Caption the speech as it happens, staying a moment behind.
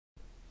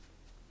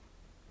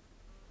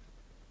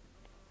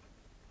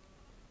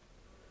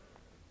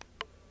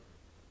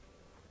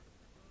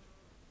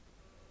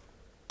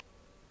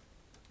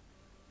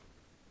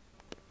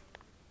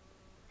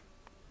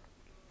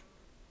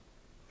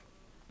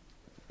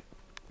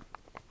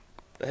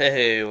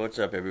Hey, what's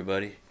up,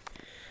 everybody?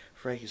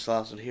 Frankie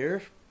Slauson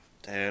here,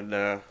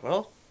 and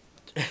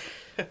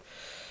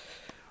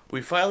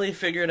we finally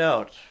figured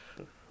out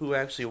who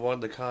actually won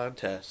the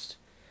contest.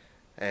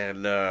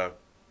 And man,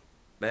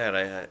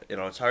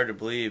 it's hard to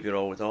believe,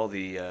 with all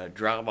the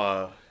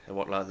drama and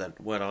whatnot that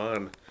went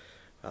on,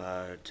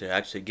 to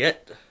actually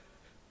get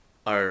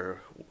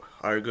our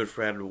our good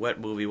friend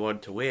Wet Movie One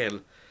to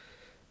win.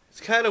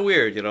 It's kind of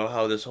weird,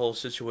 how this whole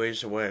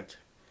situation went.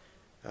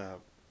 Uh,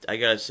 I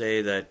gotta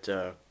say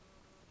that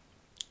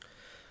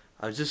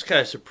I was just kind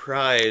of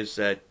surprised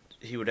that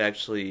he would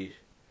actually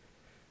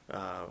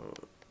uh,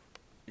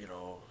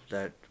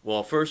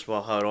 well, first of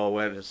all, how it all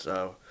went is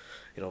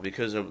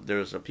because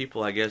there's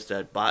people, I guess,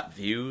 that bought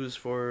views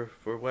for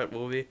Wet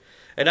Movie,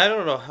 and I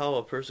don't know how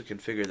a person can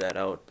figure that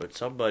out, but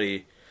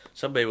somebody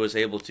was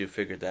able to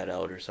figure that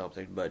out or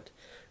something. But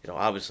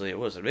obviously it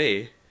wasn't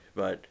me,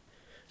 but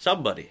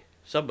somebody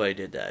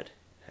did that.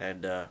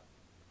 And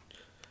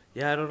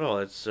yeah, I don't know,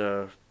 it's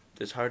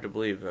hard to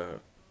believe,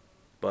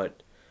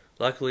 but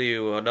luckily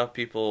enough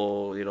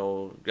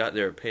people got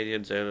their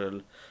opinions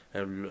in,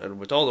 and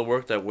with all the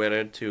work that went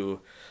into,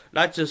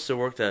 not just the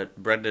work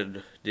that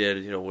Brendan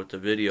did, with the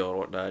video and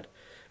whatnot,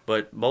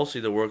 but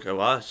mostly the work of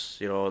us,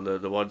 and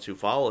the ones who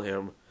follow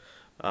him,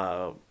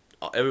 uh,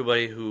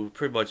 everybody who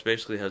pretty much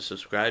basically has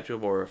subscribed to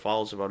him or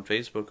follows him on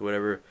Facebook or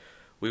whatever.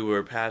 We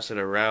were passing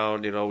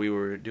around, we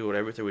were doing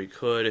everything we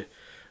could,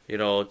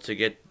 to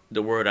get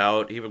the word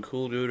out. Even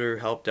Cool Neuter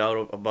helped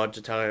out a bunch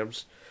of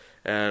times,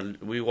 and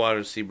we wanted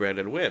to see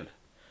Brendan win.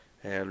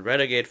 And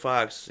Renegade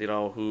Fox,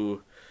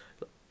 who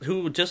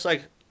just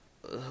like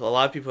a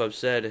lot of people have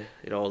said,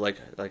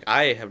 like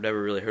I have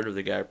never really heard of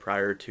the guy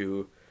prior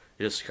to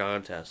this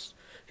contest.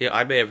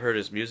 I may have heard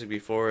his music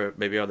before,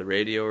 maybe on the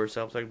radio or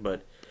something,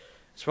 but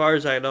as far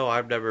as I know,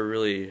 I've never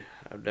really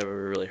heard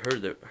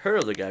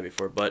of the guy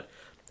before. But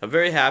I'm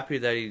very happy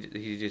that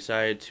he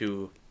decided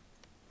to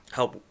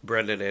help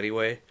Brendan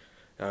anyway,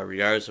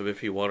 regardless of if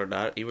he won or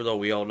not. Even though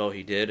we all know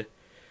he did,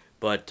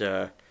 but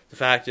the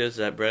fact is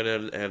that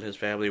Brennan and his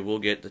family will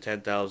get the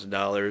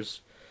 $10,000.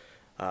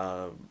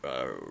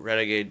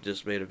 Renegade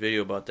just made a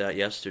video about that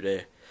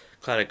yesterday,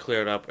 kind of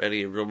clearing up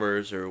any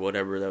rumors or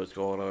whatever that was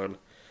going on.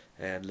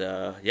 And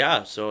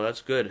yeah, so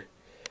that's good.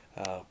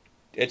 Uh,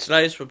 it's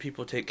nice when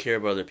people take care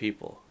of other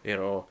people.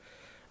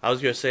 I was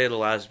gonna say in the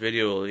last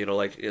video,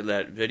 like in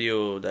that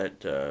video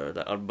that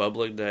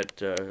unbubbling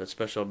that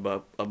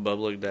special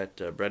unbubbling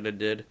that Brendan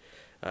did,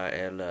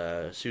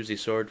 and Susie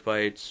Sword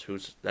Fights,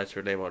 that's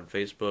her name on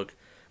Facebook,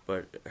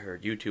 but her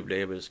YouTube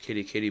name is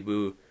Kitty Kitty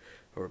Boo,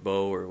 or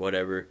Bo or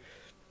whatever.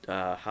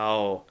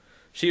 How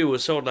she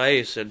was so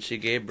nice and she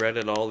gave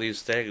Brendan all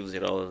these things,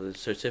 the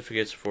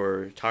certificates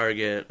for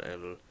Target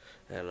and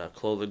a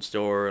clothing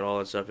store and all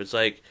that stuff. It's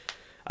like,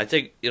 I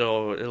think, in the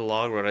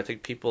long run, I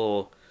think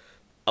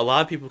a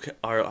lot of people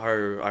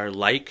are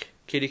like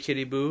Kitty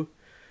Kitty Boo,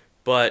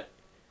 but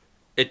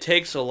it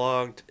takes a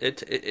long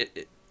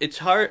it's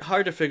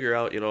hard to figure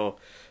out,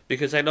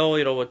 because I know,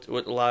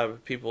 with a lot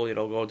of people,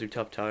 going through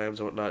tough times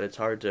and whatnot. It's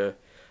hard to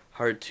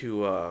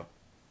oh,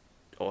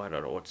 I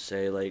don't know what to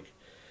say, like,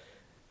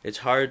 it's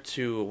hard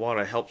to want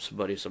to help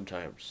somebody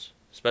sometimes,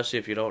 especially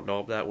if you don't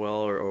know them that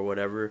well, or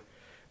whatever.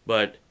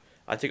 But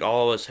I think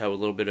all of us have a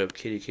little bit of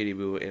Kitty Kitty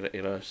Boo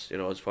in us,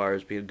 as far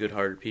as being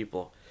good-hearted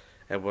people.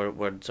 And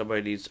when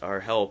somebody needs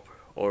our help,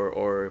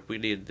 or if we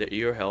need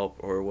your help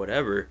or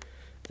whatever,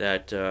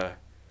 that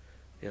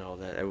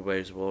that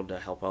everybody's willing to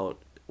help out,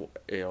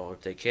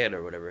 if they can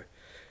or whatever.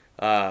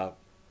 Uh,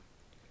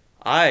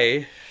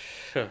 I,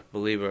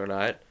 believe it or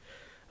not,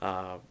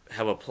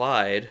 have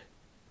applied.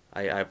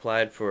 I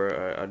applied for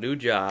a new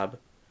job.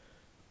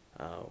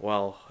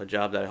 Well, a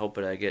job that I hope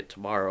that I get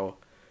tomorrow.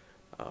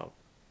 Uh,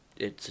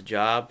 it's a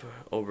job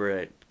over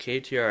at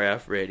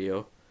KTRF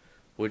Radio,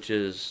 which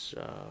is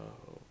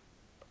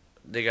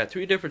they got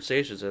three different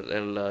stations,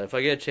 and if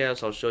I get a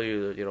chance, I'll show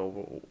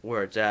you,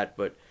 where it's at.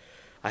 But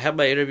I have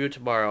my interview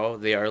tomorrow.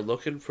 They are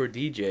looking for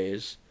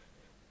DJs,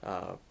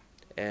 uh,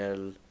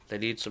 and they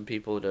need some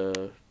people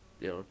to,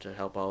 to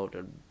help out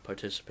and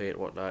participate and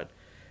whatnot,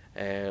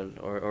 and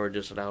or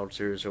just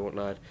announcers or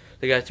whatnot.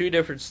 They got three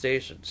different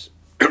stations.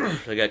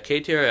 They got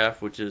KTRF,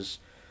 which is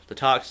the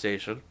talk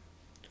station,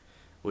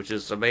 which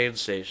is the main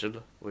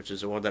station, which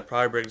is the one that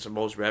probably brings the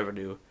most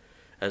revenue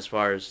as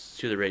far as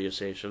to the radio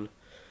station.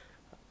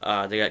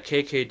 They got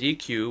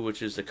KKDQ,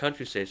 which is the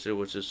country station,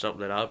 which is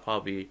something that I'll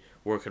probably be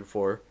working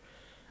for.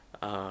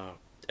 Uh,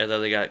 and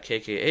then they got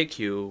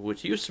KKAQ,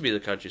 which used to be the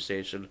country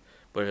station,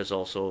 but is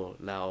also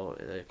now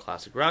a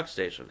classic rock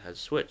station. Has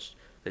switched.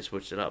 They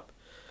switched it up.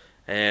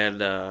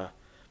 And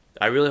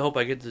I really hope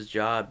I get this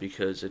job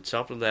because it's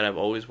something that I've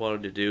always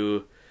wanted to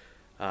do.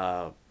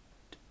 Uh,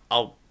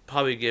 I'll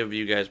probably give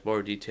you guys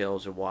more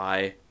details of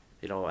why,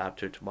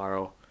 after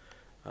tomorrow,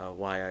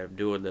 why I'm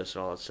doing this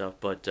and all that stuff.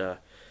 But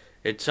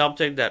it's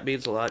something that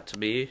means a lot to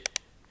me.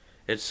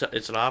 It's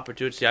an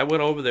opportunity. I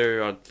went over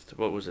there on,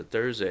 what was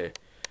it,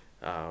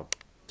 uh,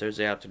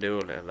 Thursday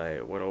afternoon, and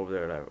I went over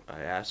there and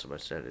I asked them. I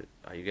said,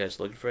 "Are you guys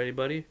looking for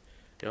anybody?"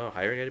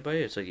 hiring anybody?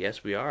 It's like,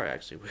 yes, we are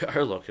actually. We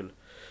are looking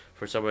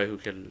for somebody who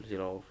can,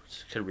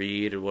 can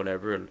read and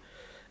whatever. And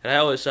I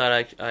always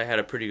thought I had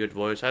a pretty good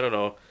voice. I don't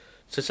know.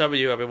 To some of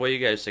you, I mean, what do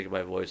you guys think of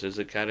my voice? Is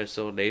it kind of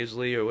still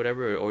nasally or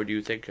whatever, or do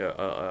you think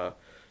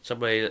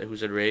somebody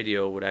who's in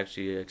radio would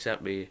actually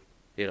accept me?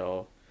 You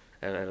know,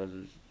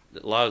 and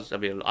a lot of, I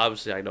mean,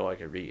 obviously I know I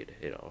can read.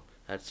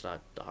 That's not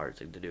the hard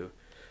thing to do.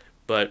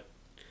 But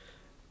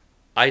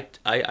I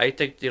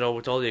think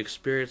with all the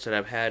experience that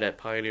I've had at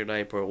Pioneer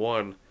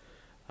 9.1,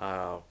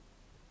 uh,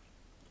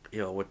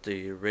 with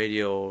the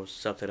radio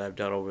stuff that I've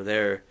done over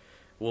there,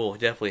 will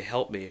definitely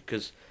help me.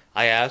 Because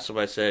I asked them,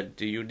 I said,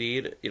 "Do you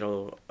need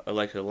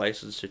like a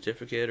license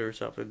certificate or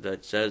something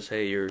that says,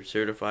 hey, you're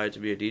certified to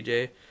be a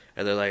DJ?"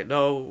 And they're like,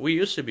 "No, we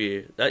used to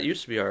be. That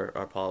used to be our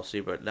policy,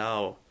 but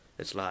now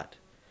it's not."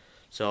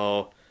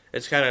 So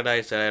it's kind of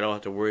nice that I don't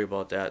have to worry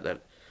about that.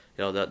 That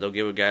they'll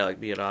give a guy like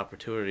me an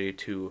opportunity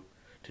to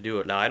do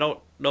it. Now I don't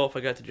know if I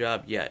got the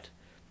job yet.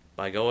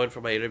 But I go in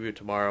for my interview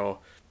tomorrow,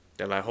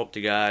 and I hope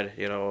to God,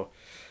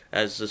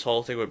 as this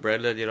whole thing with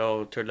Brendan,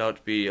 turned out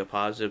to be a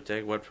positive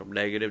thing, went from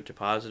negative to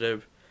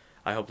positive.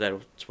 I hope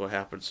that's what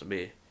happens to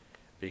me,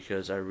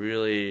 because I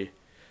really,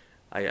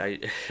 I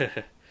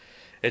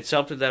it's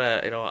something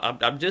that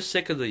I'm just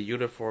sick of the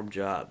uniform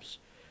jobs.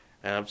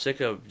 And I'm sick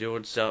of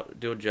doing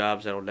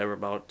jobs that'll never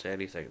amount to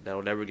anything.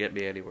 That'll never get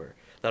me anywhere.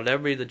 That'll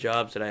never be the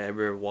jobs that I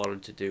ever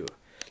wanted to do.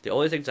 The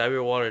only things I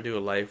ever wanted to do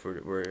in life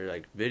were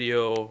like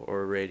video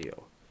or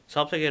radio.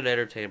 Something in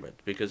entertainment.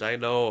 Because I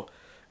know,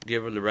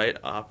 given the right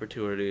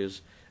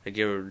opportunities and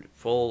given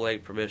full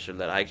like permission,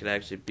 that I can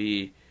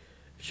actually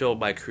show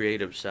my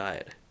creative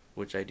side,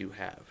 which I do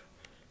have.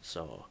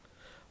 So,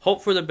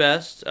 hope for the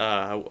best.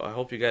 I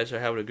hope you guys are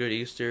having a good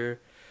Easter.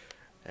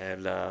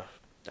 And I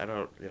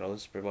don't,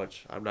 this is pretty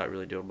much, I'm not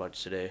really doing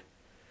much today.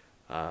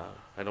 I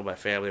know my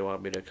family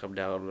wanted me to come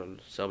down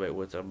and celebrate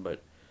with them,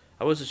 but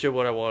I wasn't sure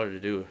what I wanted to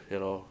do,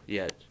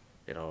 yet,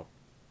 you know,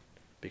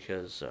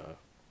 because,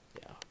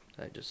 yeah,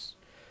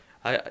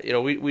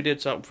 we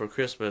did something for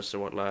Christmas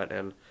and whatnot,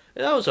 and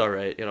that was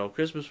alright,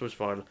 Christmas was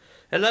fun,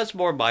 and that's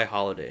more my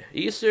holiday.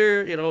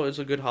 Easter, is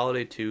a good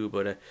holiday too,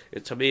 but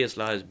to me it's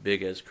not as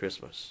big as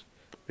Christmas,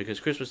 because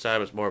Christmas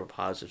time is more of a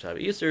positive time.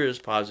 Easter is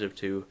positive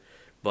too,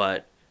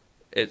 but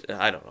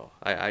I don't know.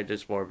 I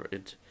just more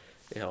it,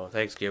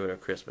 Thanksgiving or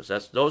Christmas.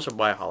 Those are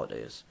my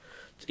holidays.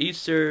 It's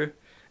Easter.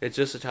 It's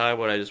just a time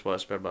when I just want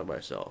to spend by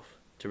myself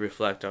to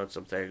reflect on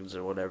some things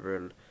and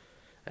whatever,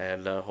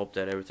 and hope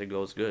that everything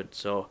goes good.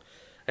 So,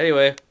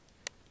 anyway,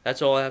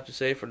 that's all I have to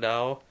say for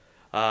now.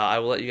 I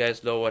will let you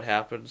guys know what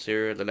happens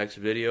here in the next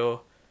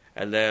video,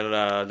 and then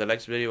the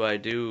next video I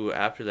do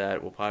after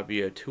that will probably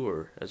be a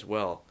tour as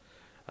well,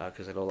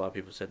 because I know a lot of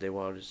people said they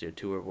wanted to see a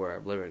tour of where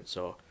I'm living.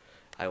 So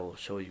I will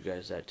show you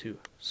guys that too.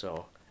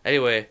 So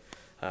anyway,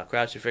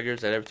 cross your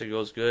fingers that everything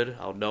goes good.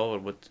 I'll know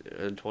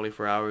in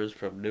 24 hours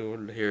from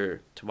noon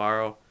here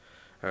tomorrow,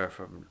 or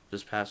from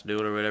this past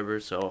noon or whatever.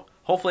 So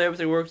hopefully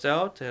everything works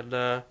out.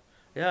 And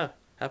yeah,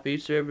 happy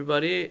Easter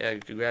everybody,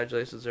 and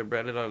congratulations to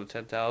Brendan on the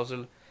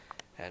 10,000.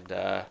 And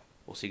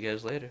we'll see you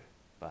guys later.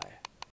 Bye.